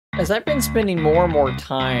As I've been spending more and more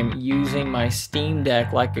time using my Steam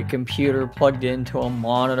Deck like a computer plugged into a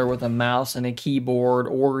monitor with a mouse and a keyboard,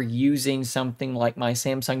 or using something like my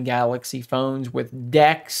Samsung Galaxy phones with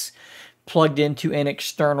decks plugged into an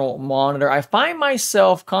external monitor, I find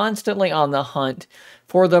myself constantly on the hunt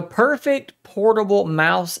for the perfect portable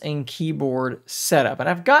mouse and keyboard setup. And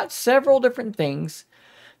I've got several different things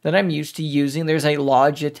that I'm used to using. There's a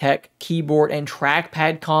Logitech keyboard and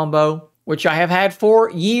trackpad combo, which I have had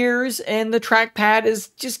for years, and the trackpad is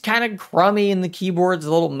just kind of crummy and the keyboard's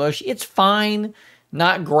a little mushy. It's fine,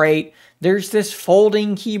 not great. There's this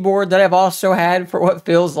folding keyboard that I've also had for what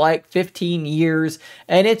feels like 15 years,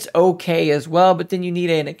 and it's okay as well, but then you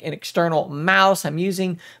need an external mouse. I'm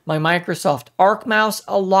using my Microsoft Arc mouse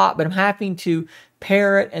a lot, but I'm having to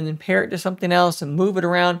pair it and then pair it to something else and move it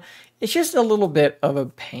around. It's just a little bit of a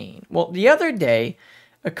pain. Well, the other day,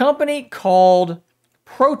 a company called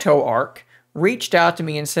ProtoArc reached out to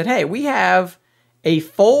me and said, hey, we have a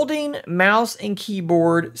folding mouse and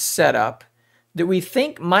keyboard setup that we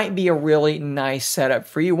think might be a really nice setup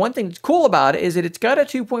for you. One thing that's cool about it is that it's got a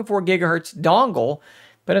 2.4 gigahertz dongle,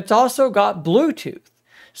 but it's also got Bluetooth.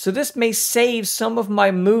 So this may save some of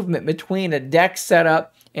my movement between a deck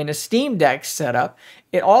setup and a Steam Deck setup.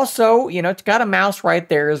 It also, it's got a mouse right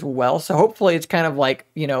there as well. So hopefully it's kind of like,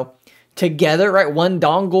 together, right? One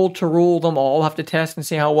dongle to rule them all. We'll have to test and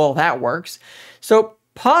see how well that works. So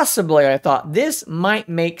possibly, I thought, this might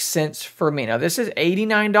make sense for me. Now, this is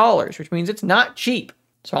 $89, which means it's not cheap.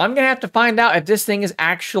 So I'm going to have to find out if this thing is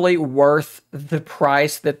actually worth the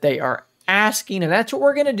price that they are asking. And that's what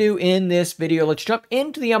we're going to do in this video. Let's jump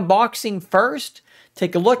into the unboxing first,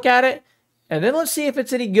 take a look at it, and then let's see if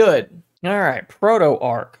it's any good. All right,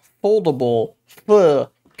 ProtoArc foldable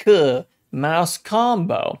mouse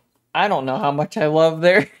combo. I don't know how much I love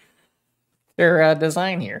their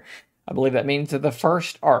design here. I believe that means the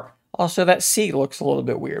first arc. Also, that seat looks a little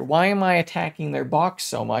bit weird. Why am I attacking their box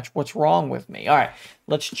so much? What's wrong with me? All right,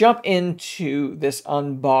 let's jump into this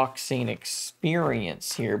unboxing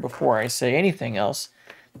experience here before I say anything else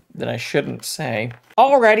that I shouldn't say.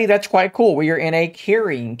 Alrighty, that's quite cool. We are in a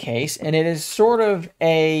carrying case, and it is sort of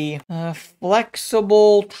a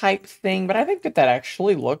flexible type thing, but I think that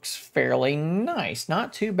actually looks fairly nice.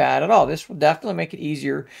 Not too bad at all. This will definitely make it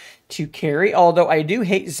easier to carry, although I do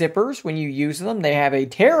hate zippers when you use them. They have a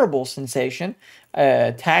terrible sensation,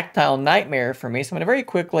 a tactile nightmare for me, so I'm going to very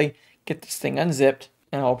quickly get this thing unzipped.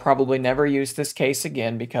 And I'll probably never use this case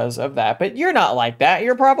again because of that. But you're not like that.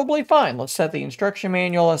 You're probably fine. Let's set the instruction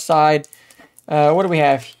manual aside. What do we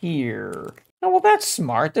have here? Oh, well, that's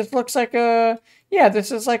smart. This looks like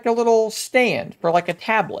this is like a little stand for like a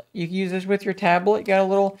tablet. You can use this with your tablet. You got a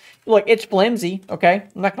little, look, it's flimsy, okay?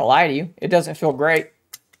 I'm not going to lie to you. It doesn't feel great.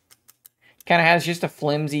 Kind of has just a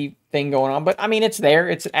flimsy thing going on. But, I mean, it's there.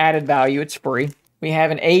 It's an added value. It's free. We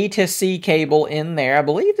have an A to C cable in there. I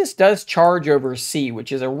believe this does charge over C,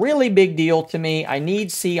 which is a really big deal to me. I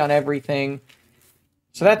need C on everything.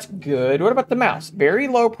 So that's good. What about the mouse? Very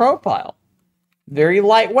low profile. Very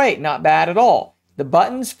lightweight. Not bad at all. The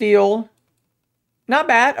buttons feel not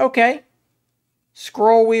bad. Okay.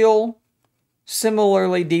 Scroll wheel,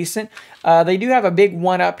 similarly decent. They do have a big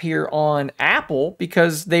one-up here on Apple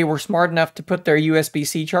because they were smart enough to put their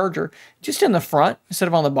USB-C charger just in the front instead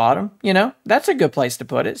of on the bottom. That's a good place to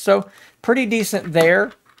put it. So pretty decent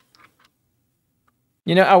there.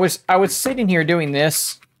 I was sitting here doing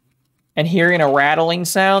this and hearing a rattling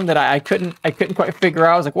sound that I couldn't quite figure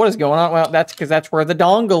out. I was like, what is going on? Well, that's because that's where the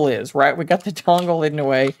dongle is, right? We got the dongle hidden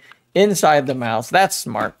away inside the mouse. That's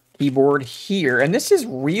smart. Keyboard here, and this is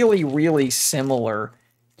really, really similar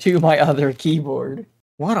to my other keyboard.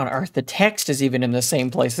 What on earth? The text is even in the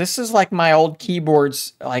same place. This is like my old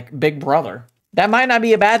keyboard's like big brother. That might not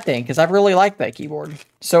be a bad thing because I really like that keyboard.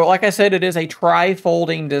 So like I said, it is a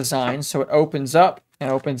tri-folding design, so it opens up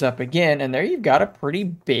and opens up again, and there you've got a pretty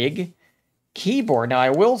big keyboard. Now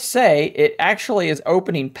I will say it actually is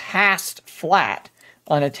opening past flat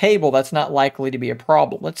on a table. That's not likely to be a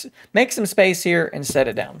problem. Let's make some space here and set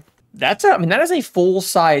it down. That is a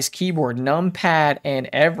full-size keyboard, numpad and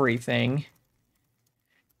everything.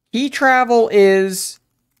 Key travel it's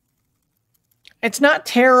not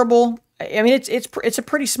terrible. I mean, it's a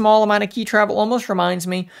pretty small amount of key travel. Almost reminds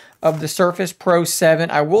me of the Surface Pro 7.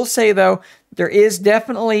 I will say though, there is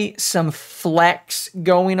definitely some flex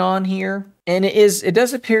going on here. And it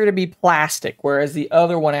does appear to be plastic, whereas the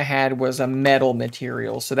other one I had was a metal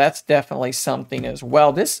material. So that's definitely something as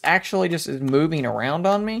well. This actually just is moving around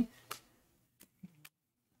on me.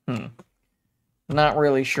 Not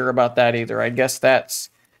really sure about that either. I guess that's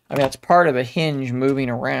part of the hinge moving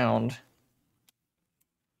around.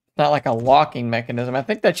 not like a locking mechanism. I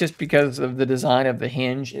think that's just because of the design of the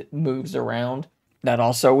hinge. It moves around. That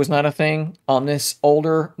also was not a thing on this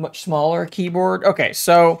older, much smaller keyboard. Okay,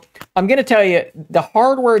 so I'm going to tell you, the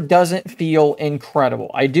hardware doesn't feel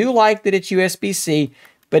incredible. I do like that it's USB-C,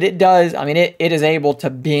 but it does, I mean, it is able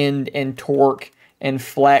to bend and torque and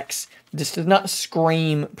flex. This does not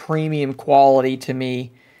scream premium quality to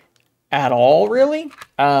me at all, really.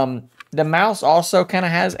 The mouse also kind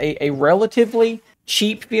of has a relatively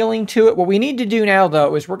cheap feeling to it. What we need to do now,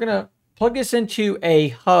 though, is we're going to plug this into a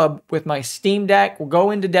hub with my Steam Deck. We'll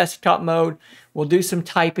go into desktop mode. We'll do some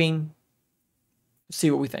typing.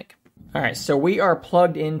 See what we think. All right, so we are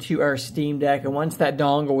plugged into our Steam Deck, and once that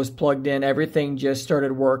dongle was plugged in, everything just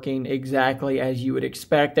started working exactly as you would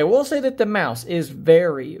expect. I will say that the mouse is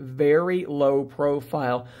very, very low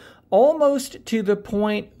profile, almost to the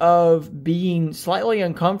point of being slightly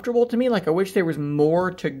uncomfortable to me. Like, I wish there was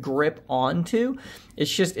more to grip onto.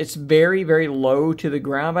 It's very, very low to the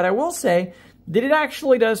ground. But I will say that it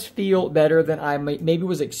actually does feel better than I maybe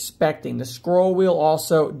was expecting. The scroll wheel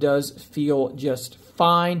also does feel just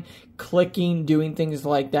fine. Clicking, doing things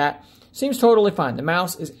like that seems totally fine. The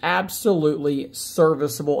mouse is absolutely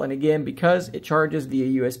serviceable. And again, because it charges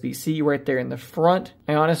via USB-C right there in the front,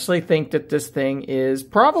 I honestly think that this thing is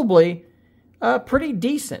probably pretty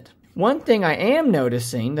decent. One thing I am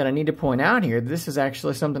noticing that I need to point out here, this is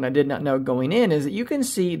actually something I did not know going in, is that you can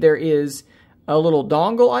see there is a little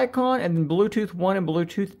dongle icon and then Bluetooth 1 and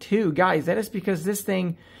Bluetooth 2. Guys, that is because this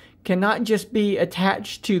thing cannot just be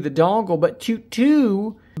attached to the dongle, but to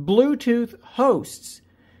 2 Bluetooth hosts.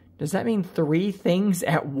 Does that mean 3 things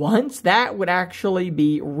at once? That would actually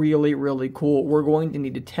be really, really cool. We're going to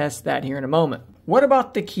need to test that here in a moment. What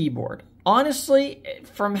about the keyboard? Honestly,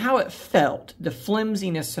 from how it felt, the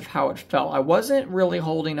flimsiness of how it felt, I wasn't really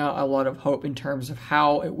holding out a lot of hope in terms of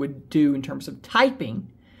how it would do in terms of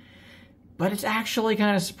typing. But it's actually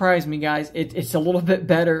kind of surprised me, guys. It's a little bit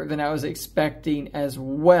better than I was expecting as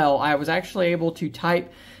well. I was actually able to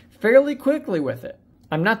type fairly quickly with it.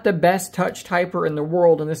 I'm not the best touch typer in the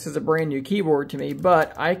world, and this is a brand new keyboard to me,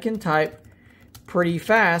 but I can type pretty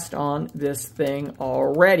fast on this thing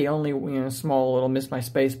already. Only, small little, missed my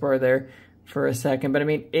spacebar there for a second. But I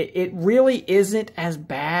mean, it really isn't as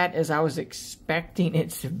bad as I was expecting it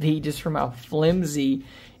to be, just from how flimsy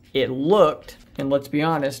it looked. And let's be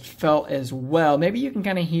honest, felt as well. Maybe you can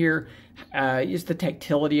kind of hear just the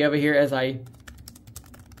tactility of it here as I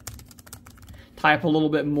type a little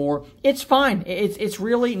bit more. It's fine. It's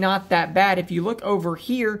really not that bad. If you look over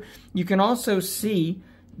here, you can also see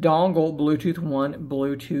dongle, Bluetooth 1,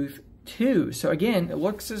 Bluetooth 2. So again, it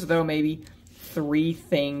looks as though maybe 3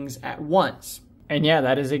 things at once. And yeah,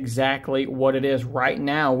 that is exactly what it is. Right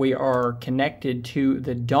now, we are connected to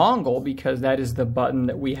the dongle because that is the button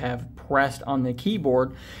that we have pressed on the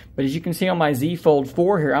keyboard. But as you can see on my Z Fold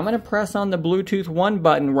 4 here, I'm going to press on the Bluetooth 1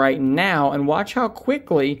 button right now and watch how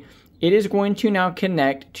quickly it is going to now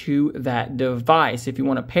connect to that device. If you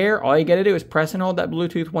want to pair, all you got to do is press and hold that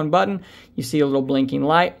Bluetooth 1 button. You see a little blinking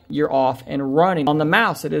light, you're off and running. On the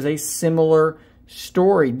mouse, it is a similar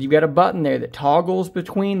story. You've got a button there that toggles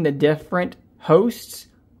between the different hosts.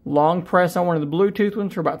 Long press on one of the Bluetooth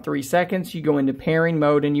ones for about 3 seconds. You go into pairing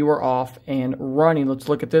mode and you are off and running. Let's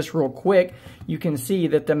look at this real quick. You can see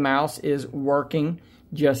that the mouse is working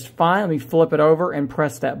just fine. Let me flip it over and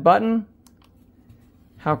press that button.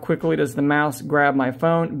 How quickly does the mouse grab my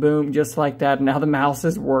phone? Boom, just like that. Now the mouse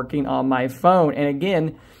is working on my phone. And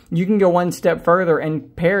again, you can go one step further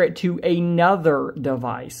and pair it to another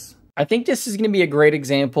device. I think this is going to be a great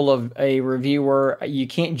example of a review where you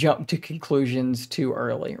can't jump to conclusions too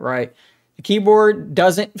early, right? The keyboard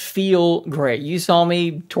doesn't feel great. You saw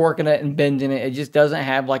me torquing it and bending it. It just doesn't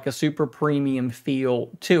have like a super premium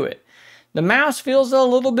feel to it. The mouse feels a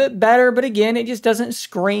little bit better, but again, it just doesn't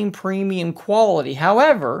scream premium quality.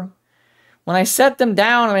 However, when I set them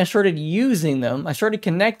down and I started using them, I started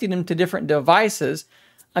connecting them to different devices,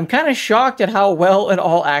 I'm kind of shocked at how well it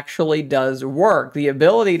all actually does work. The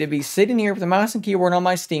ability to be sitting here with a mouse and keyboard on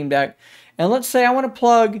my Steam Deck, and let's say I want to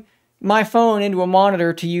plug my phone into a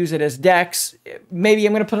monitor to use it as DeX. Maybe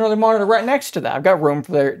I'm going to put another monitor right next to that. I've got room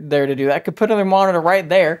for there to do that. I could put another monitor right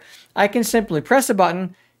there. I can simply press a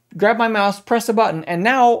button, grab my mouse, press a button, and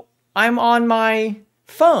now I'm on my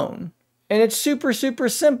phone. And it's super, super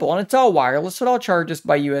simple, and it's all wireless. It all charges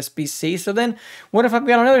by USB-C. So then what if I've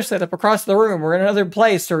got another setup across the room or in another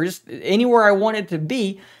place or just anywhere I want it to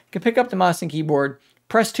be? I can pick up the mouse and keyboard,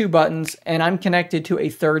 press 2 buttons, and I'm connected to a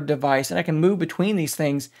third device, and I can move between these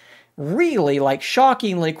things really, like,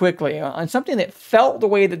 shockingly quickly. On something that felt the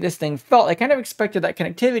way that this thing felt, I kind of expected that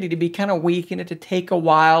connectivity to be kind of weak and it to take a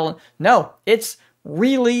while. No, it's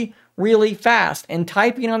really, really fast. And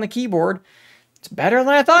typing on the keyboard, it's better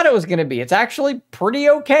than I thought it was going to be. It's actually pretty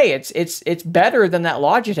okay. It's better than that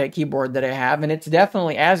Logitech keyboard that I have, and it's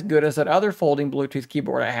definitely as good as that other folding Bluetooth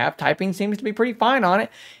keyboard I have. Typing seems to be pretty fine on it,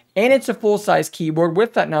 and it's a full-size keyboard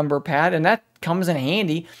with that number pad, and that comes in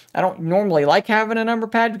handy. I don't normally like having a number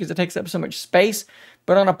pad because it takes up so much space,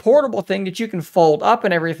 but on a portable thing that you can fold up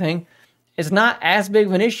and everything, it's not as big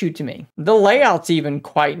of an issue to me. The layout's even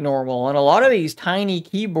quite normal. On a lot of these tiny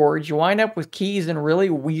keyboards, you wind up with keys in really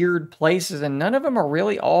weird places, and none of them are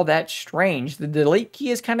really all that strange. The delete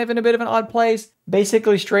key is kind of in a bit of an odd place,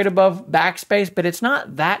 basically straight above backspace, but it's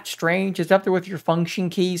not that strange. It's up there with your function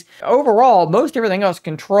keys. Overall, most everything else,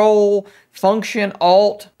 control, function,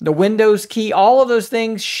 alt, the Windows key, all of those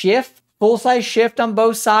things, shift, full-size shift on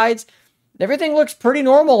both sides. Everything looks pretty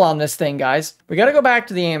normal on this thing, guys. We got to go back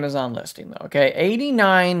to the Amazon listing, though, okay?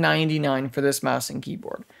 $89.99 for this mouse and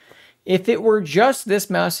keyboard. If it were just this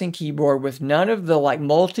mouse and keyboard with none of the, like,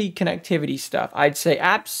 multi-connectivity stuff, I'd say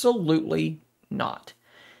absolutely not.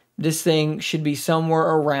 This thing should be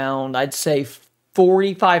somewhere around, I'd say,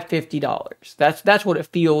 $45, $50. That's what it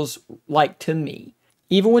feels like to me.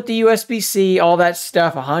 Even with the USB-C, all that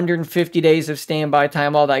stuff, 150 days of standby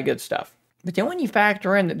time, all that good stuff. But then when you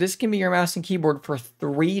factor in that this can be your mouse and keyboard for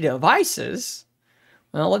 3 devices,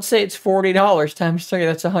 well, let's say it's $40 times 3,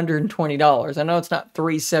 that's $120. I know it's not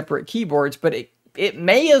 3 separate keyboards, but it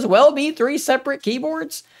may as well be 3 separate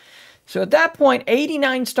keyboards. So at that point,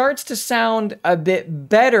 $89 starts to sound a bit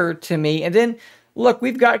better to me. And then, look,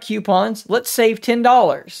 we've got coupons. Let's save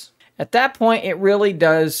 $10. At that point, it really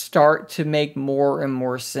does start to make more and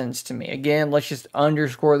more sense to me. Again, let's just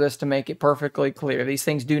underscore this to make it perfectly clear. These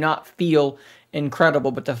things do not feel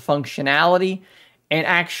incredible, but the functionality and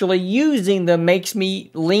actually using them makes me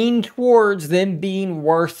lean towards them being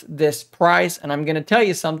worth this price. And I'm going to tell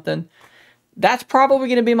you something. That's probably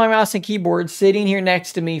going to be my mouse and keyboard sitting here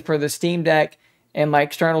next to me for the Steam Deck and my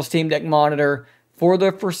external Steam Deck monitor for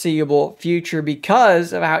the foreseeable future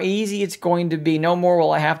because of how easy it's going to be. No more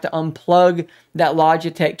will I have to unplug that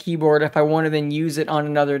Logitech keyboard if I want to then use it on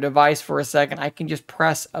another device for a second. I can just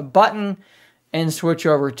press a button and switch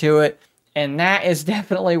over to it, and that is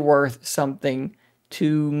definitely worth something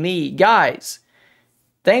to me. Guys,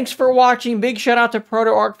 thanks for watching. Big shout out to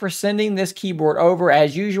ProtoArc for sending this keyboard over.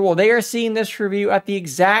 As usual, they are seeing this review at the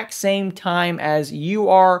exact same time as you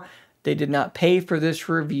are. They did not pay for this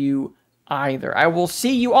review either. I will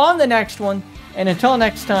see you on the next one, and until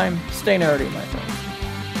next time, stay nerdy, my friends.